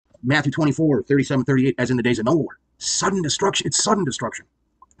Matthew 24, 37, 38, as in the days of Noah. Sudden destruction. It's sudden destruction.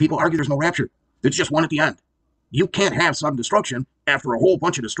 People argue there's no rapture. There's just one at the end. You can't have sudden destruction after a whole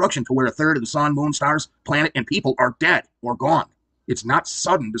bunch of destruction to where a third of the sun, moon, stars, planet, and people are dead or gone. It's not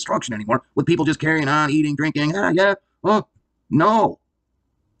sudden destruction anymore with people just carrying on, eating, drinking. No.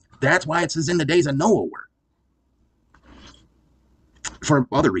 That's why it says in the days of Noah were. For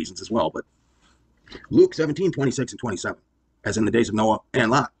other reasons as well, but Luke 17, 26 and 27, as in the days of Noah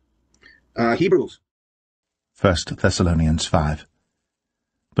and Lot. Hebrews. 1 Thessalonians 5.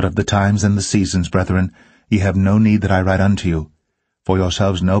 But of the times and the seasons, brethren, ye have no need that I write unto you. For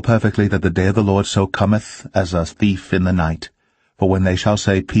yourselves know perfectly that the day of the Lord so cometh as a thief in the night. For when they shall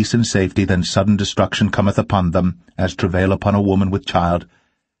say peace and safety, then sudden destruction cometh upon them, as travail upon a woman with child,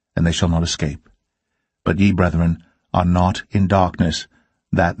 and they shall not escape. But ye, brethren, are not in darkness,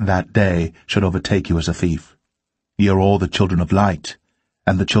 that day should overtake you as a thief. Ye are all the children of light,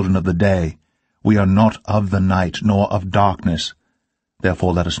 and the children of the day. We are not of the night, nor of darkness.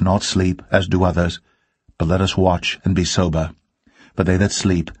 Therefore let us not sleep, as do others, but let us watch and be sober. For they that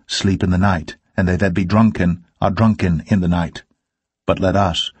sleep, sleep in the night, and they that be drunken, are drunken in the night. But let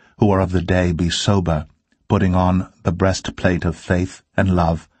us, who are of the day, be sober, putting on the breastplate of faith and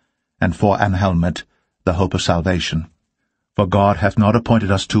love, and for an helmet the hope of salvation. For God hath not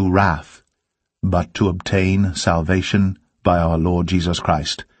appointed us to wrath, but to obtain salvation by our Lord Jesus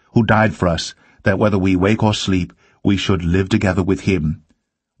Christ, who died for us, that whether we wake or sleep, we should live together with him.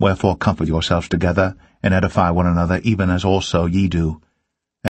 Wherefore comfort yourselves together, and edify one another, even as also ye do,